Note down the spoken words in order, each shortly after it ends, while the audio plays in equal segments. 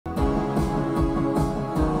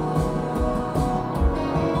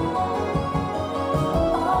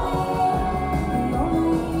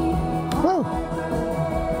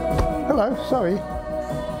go, sorry.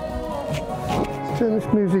 Let's turn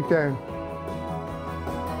this music down.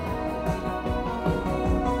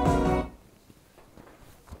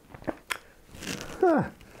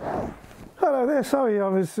 Hello there, sorry, I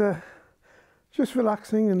was just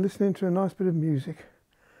relaxing and listening to a nice bit of music.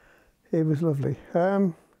 It was lovely.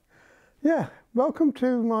 Yeah, welcome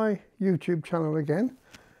to my YouTube channel again.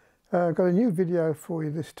 I've got a new video for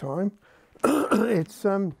you this time. It's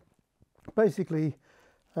basically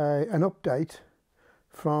an update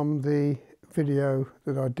from the video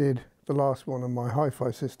that I did, the last one on my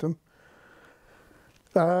hi-fi system.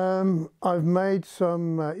 I've made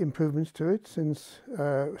some improvements to it since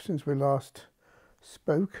we last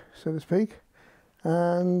spoke, so to speak,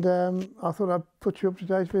 and I thought I'd put you up to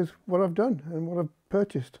date with what I've done and what I've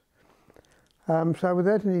purchased. So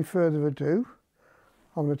without any further ado,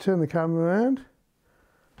 I'm going to turn the camera around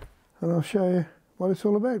and I'll show you what it's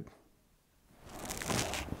all about.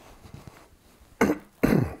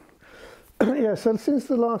 Yeah, so since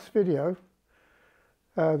the last video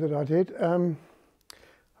that I did, I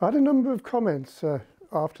had a number of comments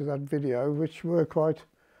after that video which were quite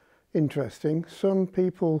interesting. Some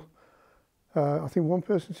people, I think one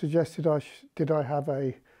person suggested did I have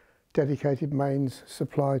a dedicated mains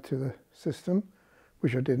supply to the system,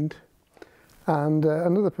 which I didn't. And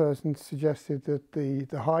another person suggested that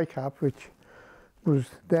the high cap, which was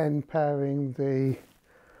then powering the,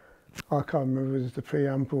 I can't remember if it was the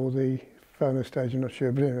preamp or the phono stage, I'm not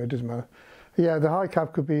sure, but anyway, it doesn't matter. Yeah, the high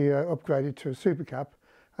cap could be upgraded to a super cap,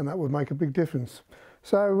 and that would make a big difference.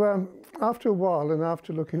 So after a while, and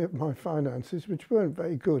after looking at my finances, which weren't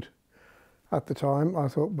very good at the time, I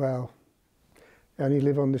thought, well, I only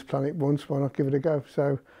live on this planet once, why not give it a go?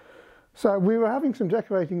 So we were having some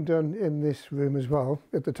decorating done in this room as well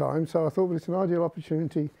at the time, so I thought, well, it's an ideal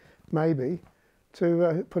opportunity, maybe,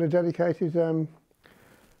 to put a dedicated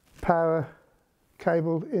power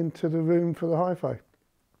cable into the room for the hi-fi.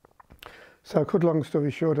 So cut long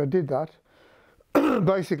story short, I did that.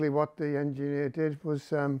 Basically what the engineer did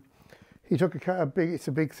was he took it's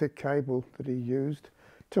a big thick cable that he used,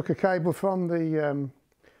 took a cable from the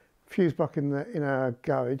fuse box in our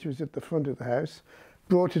garage, which was at the front of the house,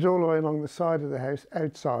 brought it all the way along the side of the house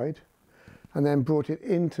outside, and then brought it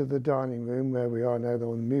into the dining room where we are now, the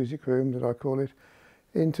music room that I call it,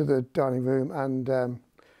 into the dining room, and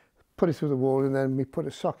put it through the wall, and then we put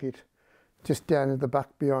a socket just down at the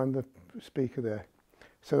back behind the speaker there.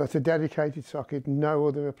 So that's a dedicated socket, no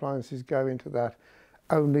other appliances go into that,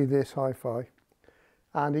 only this hi-fi.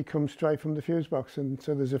 And it comes straight from the fuse box, and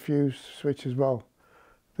so there's a fuse switch as well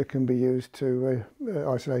that can be used to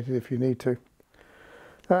isolate it if you need to.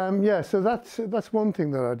 Yeah, so that's one thing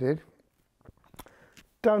that I did.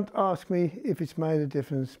 Don't ask me if it's made a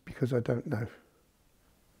difference, because I don't know.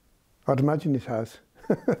 I'd imagine it has.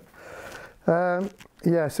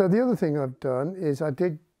 Yeah, so the other thing I've done is I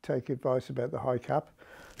did take advice about the high cap.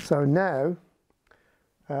 So now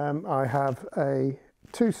I have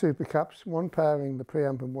two super caps, one powering the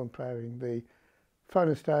preamp and one powering the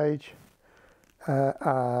phono stage.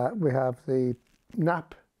 We have the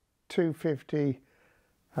NAP 250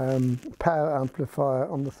 power amplifier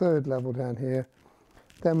on the third level down here.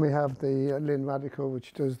 Then we have the Lin Radical,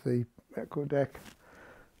 which does the echo deck,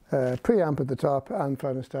 preamp at the top, and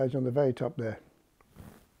phono stage on the very top there.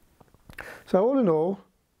 So all in all,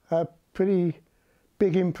 a pretty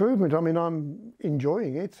big improvement. I mean, I'm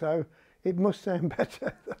enjoying it, so it must sound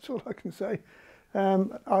better. That's all I can say.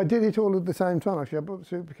 I did it all at the same time, actually. I bought the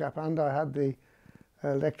super cap and I had the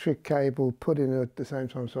electric cable put in at the same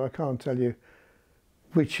time, so I can't tell you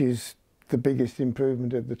which is the biggest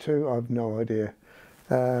improvement of the two. I've no idea.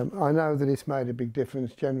 I know that it's made a big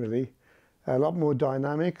difference generally. A lot more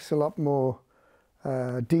dynamics, a lot more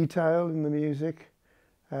detail in the music,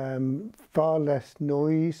 far less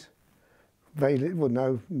noise, very little, well,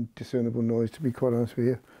 no discernible noise, to be quite honest with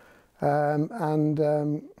you,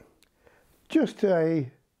 and just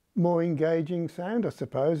a more engaging sound, I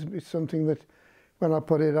suppose. It's something that when I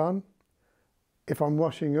put it on, if I'm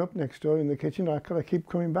washing up next door in the kitchen, I kind of keep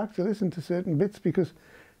coming back to listen to certain bits because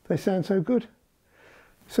they sound so good.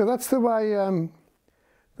 So that's the way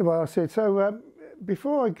I see it. So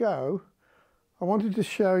before I go, I wanted to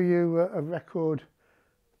show you a record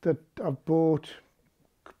that I bought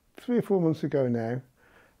 3 or 4 months ago now.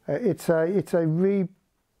 It's a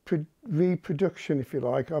reproduction, if you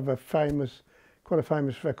like, of quite a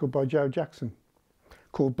famous record by Joe Jackson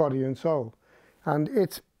called Body and Soul, and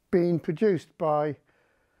it's been produced by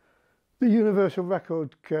the Universal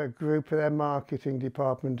Record Group. Their marketing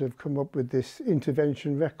department have come up with this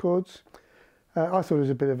Intervention Records. I thought it was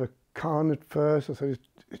a bit of a con at first. I thought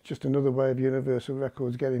it's just another way of Universal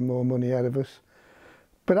Records getting more money out of us.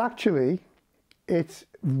 But actually, it's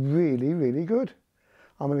really, really good.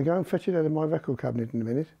 I'm going to go and fetch it out of my record cabinet in a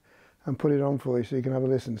minute and put it on for you so you can have a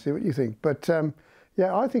listen, see what you think. But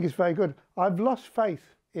yeah, I think it's very good. I've lost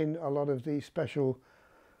faith in a lot of these special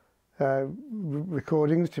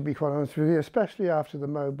recordings, to be quite honest with you, especially after the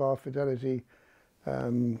Mobile Fidelity,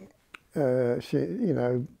 you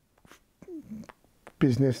know,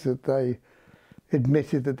 business that they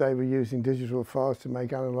admitted that they were using digital files to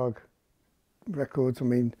make analog records. I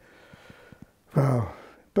mean, well,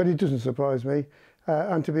 but it doesn't surprise me.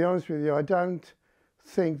 And to be honest with you, I don't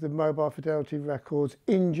think that Mobile Fidelity records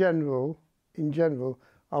in general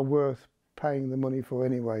are worth paying the money for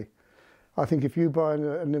anyway. I think if you buy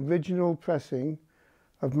an original pressing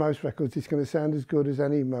of most records, it's going to sound as good as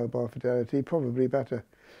any Mobile Fidelity, probably better.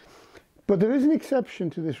 But there is an exception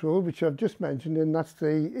to this rule, which I've just mentioned, and that's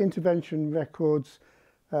the Intervention Records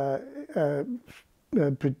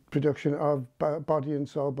production of Body and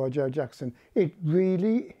Soul by Joe Jackson. It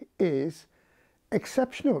really is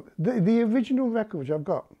exceptional. The original record which I've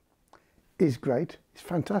got is great, it's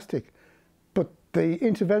fantastic, but the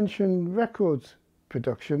Intervention Records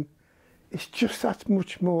production is just that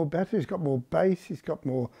much more better. It's got more bass, it's got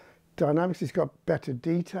more dynamics, it's got better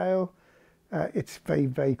detail, it's very,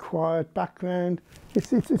 very quiet background.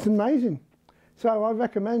 It's amazing. So I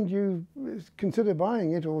recommend you consider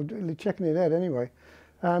buying it or checking it out anyway.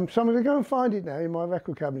 So I'm going to go and find it now in my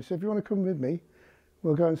record cabinet. So if you want to come with me,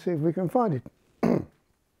 we'll go and see if we can find it.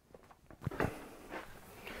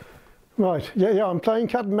 Right, yeah, I'm playing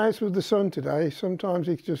cat and mouse with the sun today. Sometimes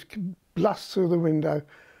it just blasts through the window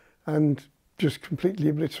and just completely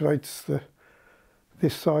obliterates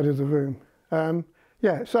this side of the room.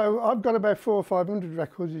 Yeah, so I've got about 400 or 500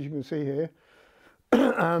 records, as you can see here.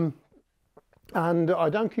 And I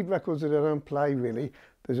don't keep records that I don't play, really.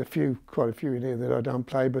 There's quite a few in here that I don't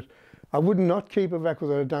play, but I would not keep a record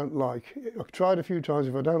that I don't like. I've tried a few times.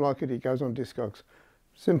 If I don't like it, it goes on Discogs.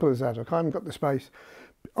 Simple as that. I haven't got the space.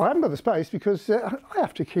 I haven't got the space because I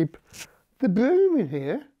have to keep the broom in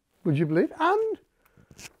here, would you believe, and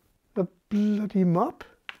a bloody mop.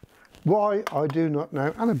 Why, I do not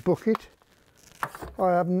know, and a bucket.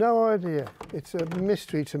 I have no idea. It's a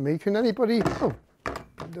mystery to me. Can anybody... Oh,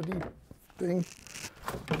 bloody thing.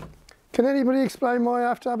 Can anybody explain why I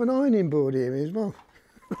have to have an ironing board here as well?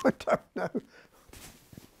 I don't know.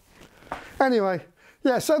 Anyway,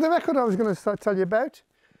 yeah, so the record I was going to tell you about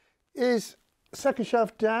is second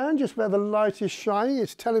shelf down, just where the light is shining.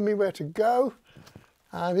 It's telling me where to go,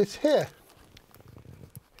 and it's here.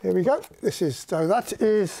 Here we go. So that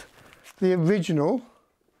is the original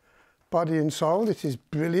Body and Soul. It is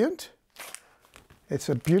brilliant. It's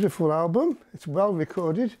a beautiful album. It's well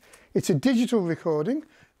recorded. It's a digital recording.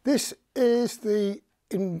 This is the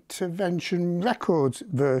Intervention Records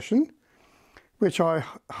version, which I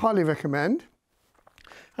highly recommend.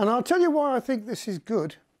 And I'll tell you why I think this is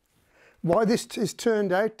good, why this is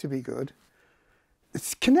turned out to be good.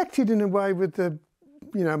 It's connected in a way with the,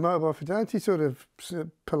 you know, Mobile Fidelity sort of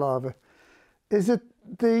palaver, is that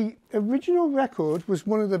the original record was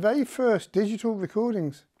one of the very first digital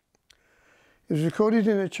recordings. It was recorded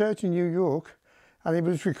in a church in New York, and it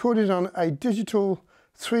was recorded on a digital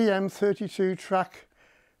 3M 32 track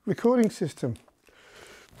recording system.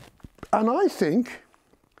 And I think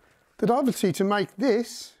that obviously to make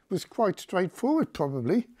this was quite straightforward,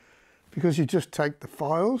 probably, because you just take the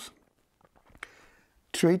files,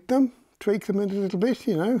 tweak them a little bit,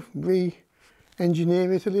 you know,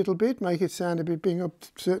 re-engineer it a little bit, make it sound a bit, bring up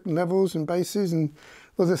certain levels and basses and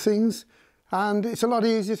other things, and it's a lot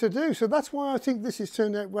easier to do. So that's why I think this has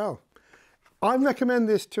turned out well. I recommend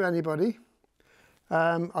this to anybody.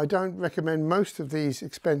 I don't recommend most of these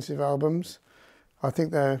expensive albums. I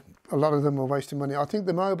think a lot of them are wasting money. I think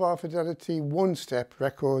the Mobile Fidelity one-step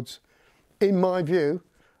records, in my view,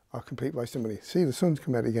 are a complete waste of money. See, the sun's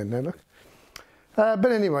come out again now, look.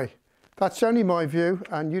 But anyway, that's only my view,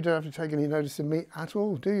 and you don't have to take any notice of me at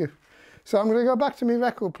all, do you? So I'm going to go back to my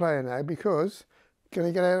record player now, because I'm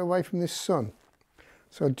going to get out away from this sun.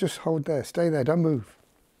 So just hold there, stay there, don't move.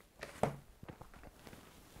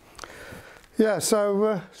 Yeah,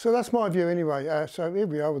 so that's my view anyway. So here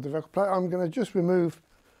we are with the record player. I'm going to just remove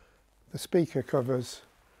the speaker covers,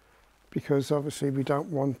 because obviously we don't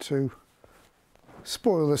want to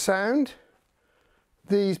spoil the sound.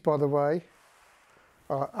 These, by the way,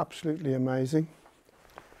 are absolutely amazing.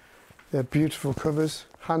 They're beautiful covers,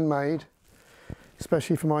 handmade,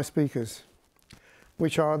 especially for my speakers,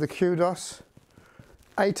 which are the Kudos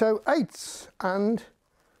 808s, and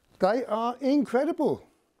they are incredible.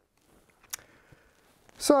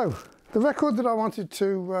 So The record that I wanted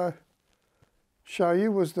to show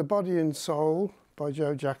you was the Body and Soul by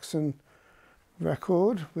Joe Jackson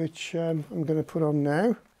record, which I'm going to put on now.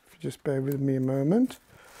 If you just bear with me a moment.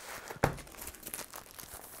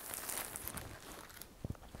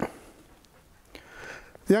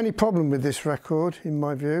 The only problem with this record, in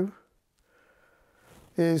my view,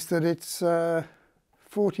 is that it's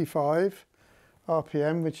 45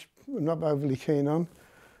 RPM, which I'm not overly keen on.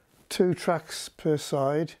 2 tracks per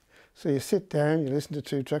side. So you sit down, you listen to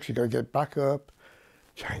 2 tracks, you've got to get back up,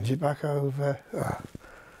 change it back over.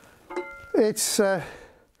 It's, I'm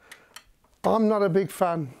not a big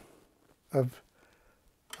fan of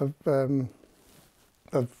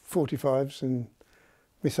 45s and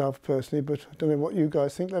myself personally, but I don't know what you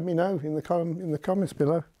guys think. Let me know in the comments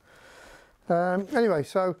below. Anyway,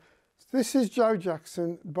 so this is Joe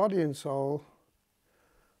Jackson, Body and Soul.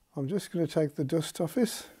 I'm just going to take the dust off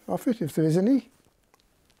it if there is any.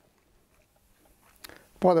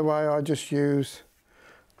 By the way, I just use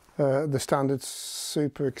the standard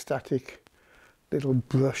super ecstatic little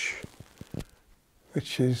brush,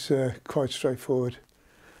 which is quite straightforward.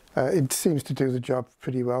 It seems to do the job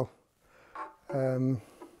pretty well. So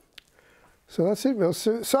that's it, Will.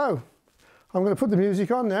 So I'm going to put the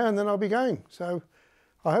music on now and then I'll be going. So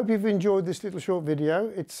I hope you've enjoyed this little short video.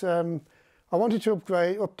 It's I wanted to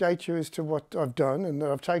update you as to what I've done, and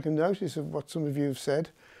that I've taken notice of what some of you have said.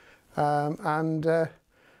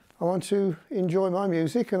 I want to enjoy my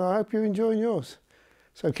music, and I hope you're enjoying yours.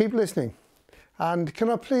 So keep listening. And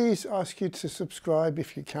can I please ask you to subscribe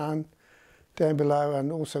if you can down below,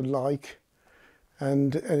 and also like,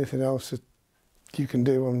 and anything else that you can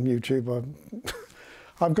do on YouTube.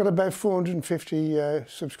 I've got about 450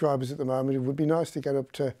 subscribers at the moment. It would be nice to get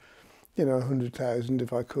up to, 100,000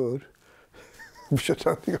 if I could. Which I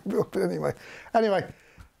don't think I'll be up, but anyway. Anyway,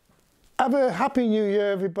 have a happy new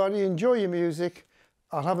year, everybody. Enjoy your music.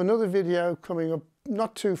 I'll have another video coming up,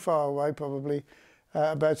 not too far away probably,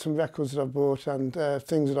 about some records that I've bought and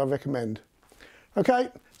things that I recommend. Okay,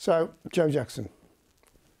 so Joe Jackson.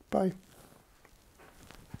 Bye.